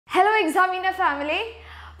Hello examiner family.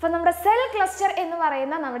 So, our cell cluster in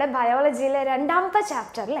our biology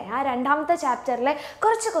chapter. Chapter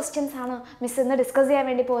questions Miss discuss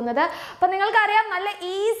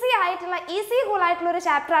easy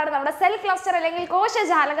chapter cell cluster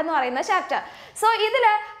chapter. So,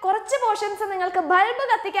 this portions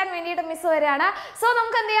bulb miss so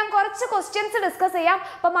questions discuss answer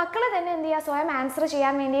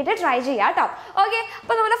try okay.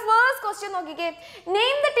 First question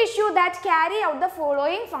name the tissue that carry out the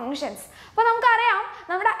following functions. So, we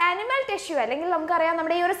have animal tissue, we have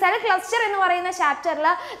cell cluster in this chapter,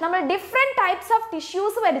 we different types of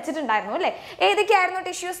tissues.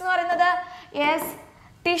 Tissues? Yes,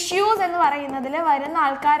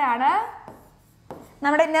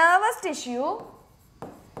 tissues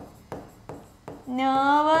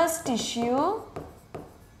nervous tissue,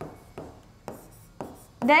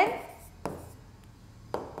 then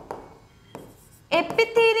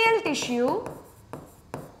epithelial tissue,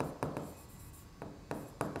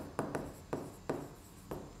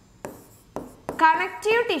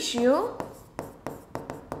 connective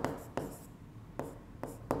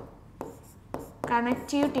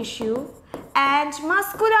tissue and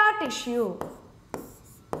muscular tissue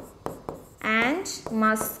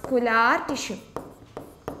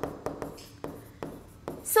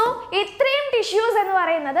So, these tissues are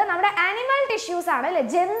animal tissues.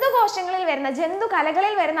 Jendu koshangalil varuna, jendu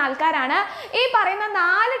kalakalil varuna aalkarana ee parayna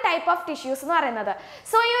 4 type of tissues nu parayunnathu.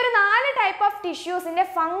 So, ee oru 4 type of tissues inde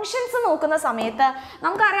functions nokkunna samayathu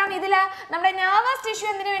namukku ariyam idile nammade nervous tissue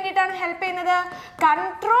endinu vendittana help cheyyunnathu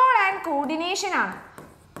control and coordination aanu.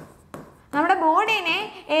 നമ്മുടെ ബോഡിനെ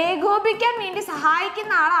ഏകോപിക്കാൻ വേണ്ടി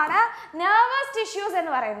സഹായിക്കുന്ന ആളാണ് nervous tissues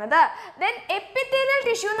എന്ന് പറയുന്നത്. Then epithelial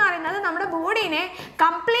tissue എന്ന് പറയുന്നത് നമ്മുടെ ബോഡിനെ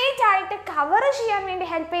complete ആയിട്ട് കവർ ചെയ്യാൻ വേണ്ടി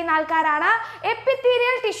ഹെൽപ്പ് ചെയ്യുന്ന ആൾക്കാരാണ്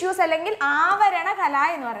epithelial tissues അല്ലെങ്കിൽ ആവരണ കല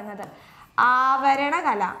എന്ന് പറയുന്നത്. ആവരണ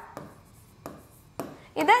കല.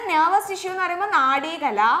 ഇത് nervous tissue എന്ന് പറയുമ്പോൾ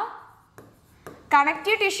നാഡീകല,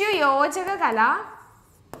 connective tissue യോജക കല,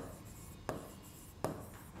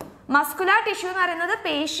 muscular tissue എന്ന് പറയുന്നത്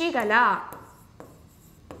പേശികല.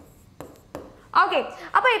 Okay,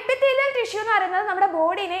 അപ്പോൾ epithelial tissue എന്ന് പറയുന്നത് നമ്മുടെ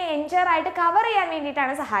ബോഡിനെ എൻറ്റയർ ആയിട്ട് കവർ ചെയ്യാൻ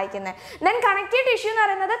വേണ്ടിയിട്ടാണ് സഹായിക്കുന്നത്. Then connective tissue എന്ന്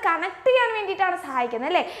പറയുന്നത് കണക്ട് ചെയ്യാൻ വേണ്ടിയിട്ടാണ് സഹായിക്കുന്നത്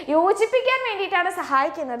അല്ലേ, യോജിപ്പിക്കാൻ വേണ്ടിയിട്ടാണ്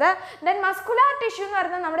സഹായിക്കുന്നത്. Then muscular tissue എന്ന്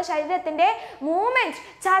പറയുന്നത് നമ്മുടെ ശരീരത്തിന്റെ മൂവ്മെന്റ്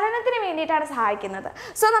ചലനത്തിന് വേണ്ടിയിട്ടാണ് സഹായിക്കുന്നത്.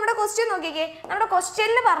 സോ നമ്മുടെ ക്വസ്റ്റ്യൻ നോക്കിക്കേ, നമ്മുടെ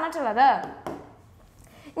ക്വസ്റ്റ്യനിൽ പറഞ്ഞിട്ടുള്ളത്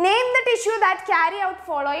name the tissue that carry out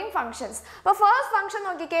following functions. So first function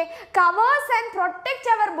covers and protect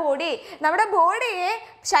our body. Nammade body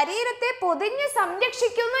shareeratte podinju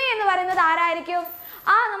samrakshikkunnu ennu parayunnathu aarayirikkum?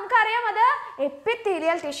 നമുക്ക് അറിയാം അത്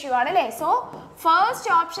epithelial tissue ആണ് അല്ലേ. സോ ഫസ്റ്റ്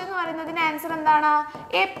ഓപ്ഷൻ എന്ന് പറയുന്നതിന്റെ ആൻസർ എന്താണ്?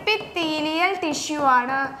 epithelial tissue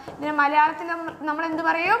ആണ്. ഇതിന് മലയാളത്തിൽ നമ്മൾ എന്ത്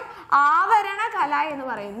പറയും? ആവരണ കല എന്ന്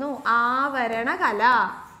പറയുന്നു. ആവരണ കല.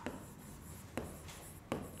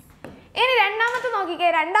 ഇനി രണ്ടാമത്തെ നോക്കിക്കേ,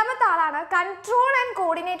 രണ്ടാമത്തെ ആളാണ് control and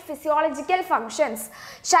coordinate physiological functions.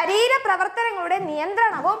 ശരീര പ്രവർത്തനങ്ങളുടെ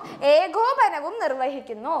നിയന്ത്രണവും ഏകോപനവും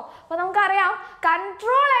നിർവഹിക്കുന്നു. അപ്പോൾ നമുക്കറിയാം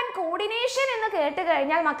കൺട്രോൾ ആൻഡ് കോർഡിനേഷൻ എന്ന് കേട്ട്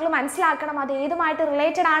കഴിഞ്ഞാൽ മക്കൾ മനസ്സിലാക്കണം അത് ഏതുമായിട്ട്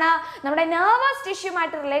റിലേറ്റഡ് ആണ്? നമ്മുടെ നെർവസ്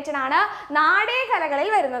ടിഷ്യൂമായിട്ട് റിലേറ്റഡ് ആണ്, നാഡീകലകളിൽ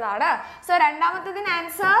വരുന്നതാണ്. സോ രണ്ടാമത്തതിന്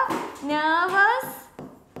ആൻസർ നെർവസ്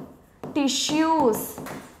ടിഷ്യൂസ്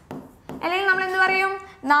അല്ലെങ്കിൽ നമ്മൾ എന്ത് പറയും?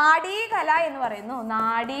 നാഡീകല എന്ന് പറയുന്നു.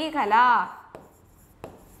 നാഡീകല.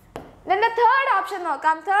 Then the third option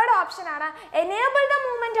നോക്കാം. തേർഡ് ഓപ്ഷൻ ആണ് enable the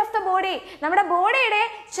movement of the body. നമ്മുടെ ബോഡിയുടെ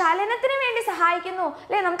ചലനത്തിന് വേണ്ടി സഹായിക്കുന്നു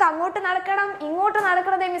അല്ലേ. നമുക്ക് അങ്ങോട്ട് നടക്കണം ഇങ്ങോട്ട്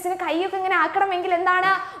നടക്കണം, മിസ്സിന് കൈയൊക്കെ ഇങ്ങനെ ആക്കണമെങ്കിൽ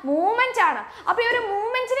എന്താണ്? മൂവ്മെന്റ് ആണ്. അപ്പോൾ ഈ ഒരു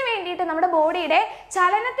മൂവ്മെന്റിന് വേണ്ടിയിട്ട് നമ്മുടെ ബോഡിയുടെ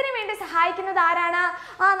ചലനത്തിന് വേണ്ടി സഹായിക്കുന്നത് ആരാണ്?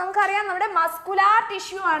 നമുക്കറിയാം നമ്മുടെ മസ്കുലാർ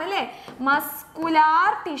ടിഷ്യൂ ആണ് അല്ലേ.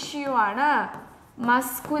 മസ്കുലാർ ടിഷ്യൂ ആണ്.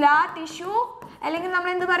 മസ്കുലാർ ടിഷ്യൂ അല്ലെങ്കിൽ നമ്മൾ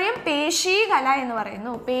എന്ത് പറയും? പേശീകല എന്ന്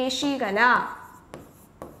പറയുന്നു. പേശീകല.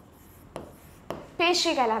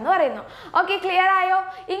 പേശികല എന്ന് പറയുന്നു. ഓക്കെ, ക്ലിയർ ആയോ?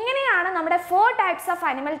 ഇങ്ങനെയാണ് നമ്മുടെ 4 types of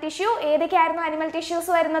animal tissue. ഏതൊക്കെയായിരുന്നു animal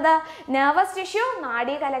tissues വരുന്നത്? നെർവസ് ടിഷ്യൂ,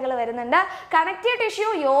 നാഡീകലകൾ വരുന്നുണ്ട്. കണക്റ്റീവ് ടിഷ്യൂ,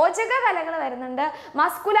 യോജക കലകൾ വരുന്നുണ്ട്.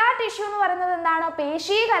 മസ്കുലാർ ടിഷ്യൂ എന്ന് പറയുന്നത് എന്താണ്?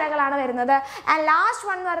 പേശീകലകളാണ് വരുന്നത്. ആൻഡ് ലാസ്റ്റ്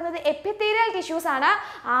വൺ എന്ന് പറയുന്നത് എപ്പിത്തീലിയൽ ടിഷ്യൂസ് ആണ്,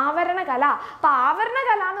 ആവരണ കല. അപ്പോൾ ആവരണ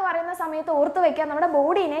കല എന്ന് പറയുന്ന സമയത്ത് ഓർത്ത് വയ്ക്കുക, നമ്മുടെ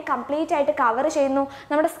ബോഡീനെ കംപ്ലീറ്റ് ആയിട്ട് കവർ ചെയ്യുന്നു.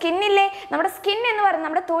 നമ്മുടെ സ്കിന്നില്ലേ, നമ്മുടെ സ്കിൻ എന്ന് പറയുന്നത്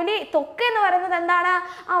നമ്മുടെ ത്വക്ക് എന്ന് പറയുന്നത് എന്താണ്?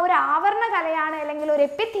 ഒരു ആവരണ കലയാണ് അല്ലെങ്കിൽ ഒരു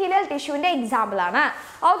എപ്പിത്തീലിയൽ ടിഷ്യൂവിന്റെ എക്സാമ്പിൾ ആണ്.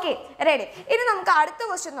 Okay, ready. ഇനി നമുക്ക് അടുത്ത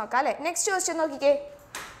ക്വസ്റ്റ്യൻ നോക്കാം അല്ലേ. നെക്സ്റ്റ് ക്വസ്റ്റ്യൻ നോക്കിക്കേ.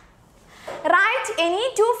 Right any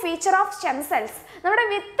two feature of stem cells. നമ്മുടെ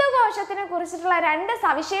വിത്ത് കോശത്തിനെ കുറിച്ചിട്ടുള്ള രണ്ട്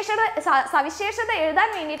സവിശേഷത എഴുതാൻ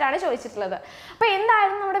വേണ്ടിയിട്ടാണ് ചോദിച്ചിട്ടുള്ളത്. അപ്പോൾ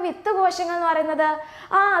എന്തായിരുന്നു നമ്മുടെ വിത്ത് കോശങ്ങൾ എന്ന് പറയുന്നത്?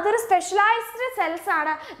 അതൊരു സ്പെഷ്യലൈസ്ഡ് സെൽസ്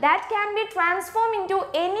ആണ്. That can be transform in to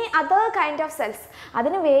any other kind of cells.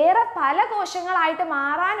 അതിന് വേറെ പല കോശങ്ങളായിട്ട്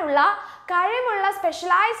മാറാനുള്ള കഴിവുള്ള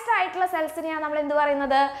സ്പെഷ്യലൈസ്ഡ് ആയിട്ടുള്ള സെൽസിനെയാണ് നമ്മൾ എന്ത്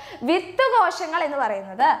പറയുന്നത്? വിത്ത് കോശങ്ങൾ എന്ന്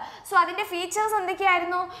പറയുന്നത്. സോ അതിൻ്റെ ഫീച്ചേഴ്സ്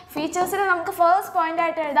എന്തൊക്കെയായിരുന്നു? ഫീച്ചേഴ്സിൽ നമുക്ക് ഫസ്റ്റ് പോയിന്റ്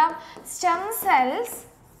ആയിട്ട് എഴുതാം, stem cells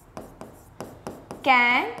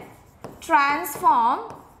can transform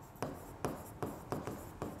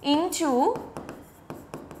into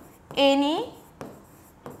any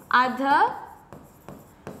other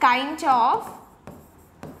kind of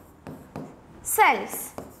cells.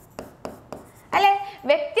 അല്ലെ,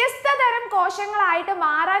 വ്യത്യസ്ത തരം കോശങ്ങളായിട്ട്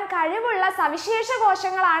മാറാൻ കഴിവുള്ള സവിശേഷ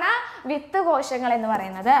കോശങ്ങളാണ് വിത്ത് കോശങ്ങൾ എന്ന്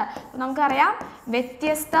പറയുന്നത്. നമുക്കറിയാം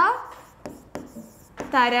വ്യത്യസ്ത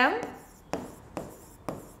തരം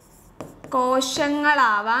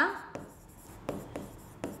കോശങ്ങളാവാൻ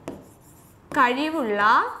കഴിവുള്ള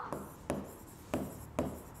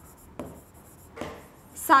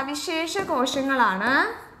സവിശേഷ കോശങ്ങളാണ്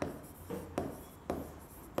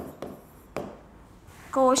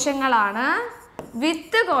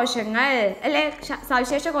വിത്ത് കോശങ്ങൾ. അല്ലെ,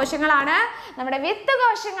 സവിശേഷ കോശങ്ങളാണ് നമ്മുടെ വിത്ത്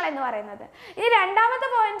കോശങ്ങൾ എന്ന് പറയുന്നത്. ഇനി രണ്ടാമത്തെ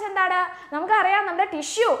പോയിന്റ് എന്താണ്? നമുക്കറിയാം നമ്മുടെ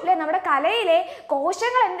ടിഷ്യൂ അല്ലെ, നമ്മുടെ കലയിലെ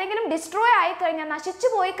കോശങ്ങൾ എന്തെങ്കിലും ഡിസ്ട്രോയ് ആയി കഴിഞ്ഞാൽ, നശിച്ചു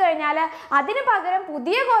പോയി കഴിഞ്ഞാൽ അതിന് പകരം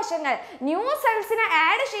പുതിയ കോശങ്ങൾ, ന്യൂ സെൽസിനെ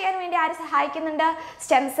ആഡ് ചെയ്യാൻ വേണ്ടി ആര് സഹായിക്കുന്നുണ്ട്?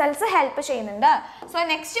 സ്റ്റെം സെൽസ് ഹെൽപ്പ് ചെയ്യുന്നുണ്ട്. സോ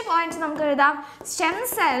നെക്സ്റ്റ് പോയിന്റ് നമുക്ക് എഴുതാം, stem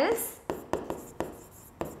cells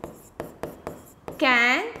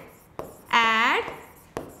can add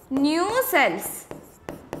new cells.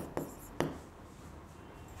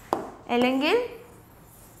 അല്ലെങ്കിൽ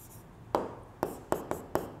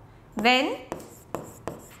when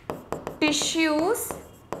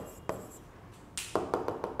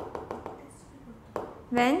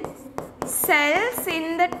cells in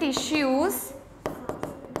the tissues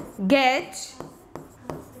get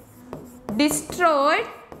destroyed,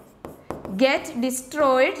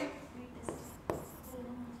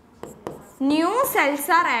 new cells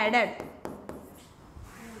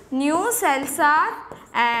are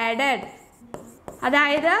added.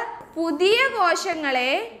 അതായത് പുതിയ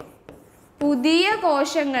കോശങ്ങളെ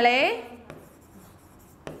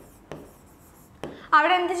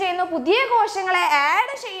അവിടെ എന്ത് ചെയ്യുന്നു? പുതിയ കോശങ്ങളെ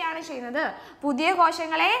ആഡ് ചെയ്യാണ് ചെയ്യുന്നത്. പുതിയ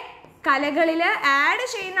കോശങ്ങളെ കലകളിൽ ആഡ്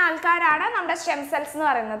ചെയ്യുന്ന ആൾക്കാരാണ് നമ്മുടെ സ്റ്റെം സെൽസ് എന്ന്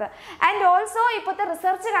പറയുന്നത്. ആൻഡ് ഓൾസോ ഇപ്പോഴത്തെ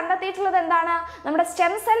റിസർച്ച് കണ്ടെത്തിയിട്ടുള്ളത് എന്താണ്? നമ്മുടെ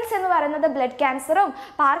സ്റ്റെം സെൽസ് എന്ന് പറയുന്നത് ബ്ലഡ് ക്യാൻസറും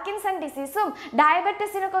പാർക്കിൻസൺ ഡിസീസും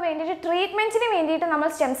ഡയബറ്റീസിനൊക്കെ വേണ്ടിയിട്ട് ട്രീറ്റ്മെന്റിന് വേണ്ടിയിട്ട് നമ്മൾ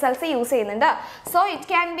സ്റ്റെം സെൽസ് യൂസ് ചെയ്യുന്നുണ്ട്. So it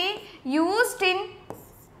can be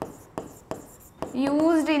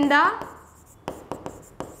used in the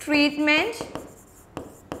treatment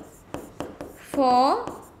for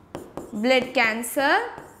blood cancer,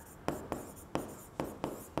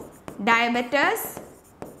 diabetes,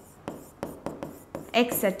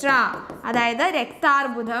 etc. അതായത്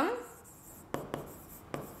രക്താർബുദം,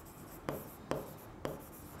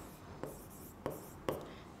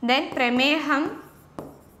 then പ്രമേഹം,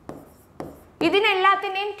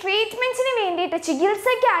 ഇതിനെല്ലാത്തിൻ്റെയും ട്രീറ്റ്മെൻറ്റ്സിന് വേണ്ടിയിട്ട്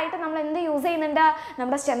ചികിത്സയ്ക്കായിട്ട് നമ്മൾ എന്ത് യൂസ് ചെയ്യുന്നുണ്ട്?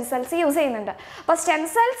 നമ്മുടെ സ്റ്റെം സെൽസ് യൂസ് ചെയ്യുന്നുണ്ട്. അപ്പോൾ സ്റ്റെം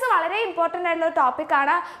സെൽസ് വളരെ ഇമ്പോർട്ടൻ്റ് ആയിട്ടുള്ള ഒരു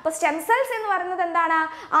ടോപ്പിക്കാണ്. അപ്പോൾ സ്റ്റെം സെൽസ് എന്ന് പറയുന്നത് എന്താണ്?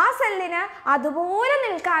 ആ സെല്ലിന് അതുപോലെ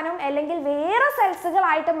നിൽക്കാനും അല്ലെങ്കിൽ വേറെ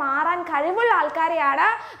സെൽസുകളായിട്ട് മാറാൻ കഴിവുള്ള ആൾക്കാരെയാണ്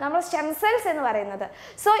നമ്മൾ സ്റ്റെം സെൽസ് എന്ന് പറയുന്നത്.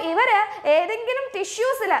 സോ ഇവർ ഏതെങ്കിലും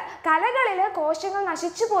ടിഷ്യൂസിൽ, കലകളിൽ കോശങ്ങൾ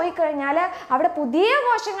നശിച്ചു പോയി കഴിഞ്ഞാൽ അവിടെ പുതിയ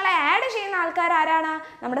കോശങ്ങളെ ആഡ് ചെയ്യുന്ന ആൾക്കാർ ആരാണ്?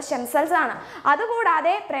 നമ്മുടെ സ്റ്റെം സെൽസ് ആണ്.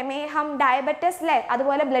 അതുകൂടാതെ പ്രമേഹം, ഡയബറ്റിസ്,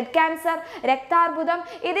 അതുപോലെ ബ്ലഡ് ക്യാൻസർ, രക്താർബുദം,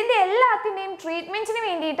 ഇതിന്റെ എല്ലാത്തിന്റെയും ട്രീറ്റ്മെന്റിന്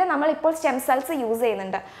വേണ്ടിയിട്ട് നമ്മൾ ഇപ്പോൾ സ്റ്റെം സെൽസ് യൂസ്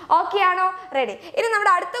ചെയ്യുന്നുണ്ട്. ഓക്കെ ആണോ? റെഡി. ഇനി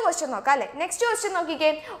നമ്മുടെ അടുത്ത ക്വസ്റ്റ്യൻ നോക്കാം അല്ലേ? നെക്സ്റ്റ് ക്വസ്റ്റ്യൻ നോക്കിക്കേ.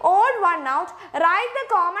 Odd one out, write the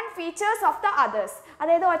common features of the others.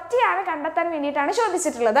 അതായത് ഒറ്റയാണ് കണ്ടെത്താൻ വേണ്ടിയിട്ടാണ്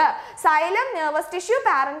ചോദിച്ചിട്ടുള്ളത്. Xylem, nervous tissue,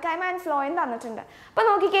 parenchyma and phloem തന്നിട്ടുണ്ട്. അപ്പൊ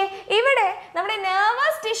നോക്കിക്കേ, ഇവിടെ നമ്മുടെ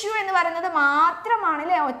നെർവസ് ടിഷ്യൂ എന്ന് പറയുന്നത് മാത്രമാണ്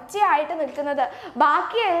അല്ലേ ഒറ്റയായിട്ട് നിൽക്കുന്നത്.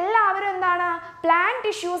 ബാക്കി എല്ലാവരും എന്താണ്? പ്ലാന്റ്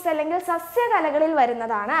ടിഷ്യൂസ് അല്ലെങ്കിൽ സസ്യകലകളിൽ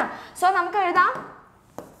വരുന്നതാണ്. സോ നമുക്ക് എഴുതാം,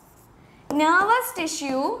 നെർവസ്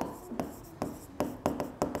ടിഷ്യൂ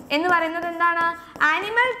എന്ന് പറയുന്നത് എന്താണ്?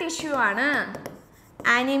 ആനിമൽ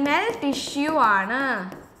ടിഷ്യൂ ആണ്.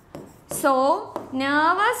 സോ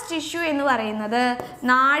നെർവസ് ടിഷ്യൂ എന്ന് പറയുന്നത്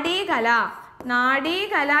നാഡീകല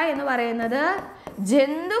എന്ന് പറയുന്നത്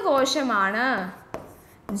ജന്തുകോശമാണ്.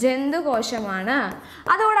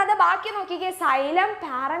 അതുകൂടാതെ ബാക്കി നോക്കിക്കേ, സൈലം,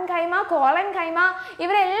 പാരൻകൈമ, കോളൻകൈമ,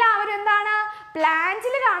 ഇവരെല്ലാവരും എന്താണ്?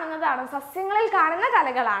 പ്ലാന്റിൽ കാണുന്നതാണ്, സസ്യങ്ങളിൽ കാണുന്ന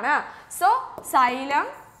കലകളാണ്. So xylem,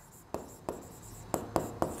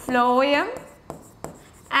 phloem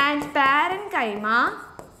and parenchyma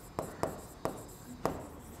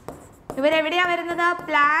ഇവരെവിടെയാണ് വരുന്നത്?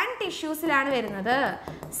 പ്ലാന്റ് ടിഷ്യൂസിലാണ് വരുന്നത്,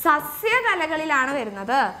 സസ്യകലകളിലാണ്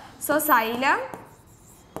വരുന്നത്. സോ സൈലം,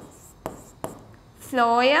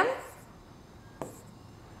 ഫ്ലോയം,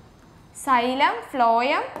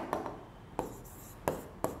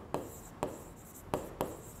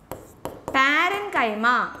 പാരൻകൈമ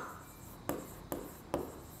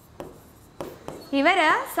ഇവര്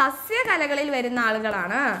സസ്യകലകളിൽ വരുന്ന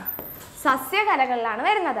ആളുകളാണ്, സസ്യകലകളിലാണ്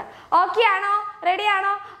വരുന്നത്. ഓക്കെ ആണോ? റെഡി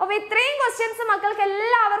ആണോ? അപ്പോൾ ഇത്രയും ക്വസ്റ്റ്യൻസ് മക്കൾക്ക്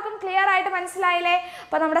എല്ലാവർക്കും ക്ലിയർ ആയിട്ട് മനസ്സിലായില്ലേ?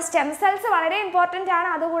 അപ്പോൾ നമ്മുടെ സ്റ്റെം സെൽസ് വളരെ ഇമ്പോർട്ടൻ്റ് ആണ്.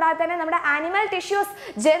 അതുകൂടാതെ തന്നെ നമ്മുടെ ആനിമൽ ടിഷ്യൂസ്,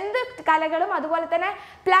 ജന്തു കലകളും അതുപോലെ തന്നെ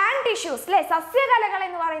പ്ലാന്റ് ടിഷ്യൂസ് അല്ലേ, സസ്യകലകൾ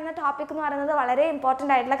എന്ന് പറയുന്ന ടോപ്പിക് എന്ന് പറയുന്നത് വളരെ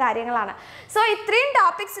ഇമ്പോർട്ടൻ്റ് ആയിട്ടുള്ള കാര്യങ്ങളാണ്. സോ ഇത്രയും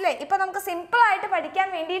ടോപ്പിക്സിലെ ഇപ്പോൾ നമുക്ക് സിമ്പിളായിട്ട് പഠിക്കാൻ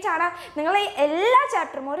വേണ്ടിയിട്ടാണ് നിങ്ങൾ ഈ എല്ലാ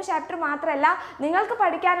ചാപ്റ്ററും, ഒരു ചാപ്റ്റർ മാത്രമല്ല, നിങ്ങൾക്ക്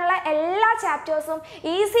പഠിക്കാനുള്ള എല്ലാ ചാപ്റ്റേഴ്സും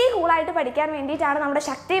ഈസി കൂളായിട്ട് പഠിക്കാൻ വേണ്ടിയിട്ടാണ് നമ്മുടെ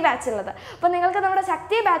ശക്തി ബാച്ച് ഉള്ളത്. അപ്പോൾ നിങ്ങൾക്ക് നമ്മുടെ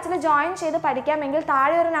ശക്തി ബാച്ചിൽ ജോയിൻ ചെയ്ത് പഠിക്കാമെങ്കിൽ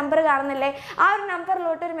താഴെ ഒരു നമ്പർ കാണുന്നില്ലേ, ആ ഒരു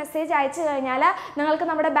നമ്പറിലോട്ട് ഒരു മെസ്സേജ് അയച്ചു കഴിഞ്ഞാൽ നിങ്ങൾക്ക്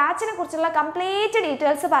നമ്മുടെ ബാച്ചിനെ കുറിച്ചുള്ള കംപ്ലീറ്റ്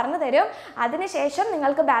ഡീറ്റെയിൽസ് പറഞ്ഞു തരും. അതിനുശേഷം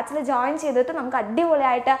നിങ്ങൾക്ക് ബാച്ചിൽ ജോയിൻ ചെയ്തിട്ട് നമുക്ക്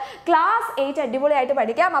അടിപൊളിയായിട്ട് ക്ലാസ് 8 അടിപൊളിയായിട്ട്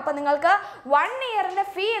പഠിക്കാം. അപ്പോൾ നിങ്ങൾക്ക് 1 ഇയറിൻ്റെ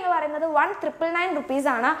ഫീ എന്ന് പറയുന്നത് 1,999 rupees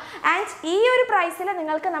ആണ്. ആൻഡ് ഈ ഒരു പ്രൈസിൽ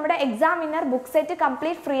നിങ്ങൾക്ക് നമ്മുടെ examiner book set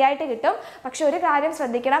complete free ആയിട്ട് കിട്ടും. പക്ഷെ ഒരു കാര്യം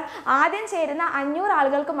ശ്രദ്ധിക്കണം, ആദ്യം ചേരുന്ന 500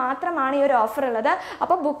 ആളുകൾക്ക് മാത്രമാണ് ഈ ഒരു ഓഫർ ഉള്ളത്.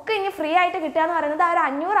 അപ്പോൾ ബുക്ക് ഇനി ഫ്രീ ആയിട്ട് കിട്ടുക എന്ന് പറയുന്നത് ആ ഒരു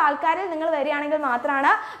 500 ആൾക്കാരിൽ നിങ്ങൾ വരികയാണെങ്കിൽ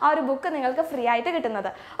മാത്രമാണ് ആ ഒരു ബുക്ക് നിങ്ങൾക്ക് ഫ്രീ ആയിട്ട് കിട്ടുന്നത്.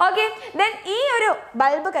 ഓക്കെ, ദെൻ ഈ ഒരു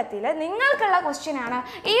ബൾബ് കത്തിയിൽ നിങ്ങൾക്കുള്ള ക്വസ്റ്റ്യൻ ആണ്.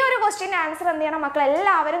 ഈ ഒരു ക്വസ്റ്റ്യൻ്റെ ആൻസർ എന്ത് ചെയ്യണം മക്കൾ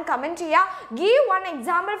എല്ലാവരും കമൻറ്റ് ചെയ്യുക. Give 1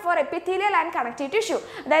 example for epithelial and connective tissue.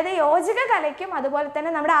 അതായത് യോജിക കലയ്ക്കും അതുപോലെ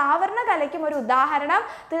തന്നെ നമ്മുടെ ആവരണ കലയ്ക്കും ഒരു ഉദാഹരണം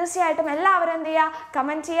തീർച്ചയായിട്ടും എല്ലാവരും എന്ത് ചെയ്യുക,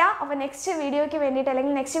 കമൻറ്റ് ചെയ്യുക. അപ്പോൾ നെക്സ്റ്റ് വീഡിയോയ്ക്ക് വേണ്ടിയിട്ട്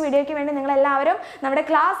അല്ലെങ്കിൽ നെക്സ്റ്റ് വീഡിയോയ്ക്ക് വേണ്ടി നിങ്ങൾ എല്ലാവരും നമ്മുടെ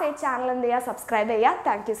ക്ലാസ് 8 ചാനൽ എന്ത് ചെയ്യുക, സബ്സ്ക്രൈബ് ചെയ്യുക.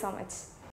 Thank you so much.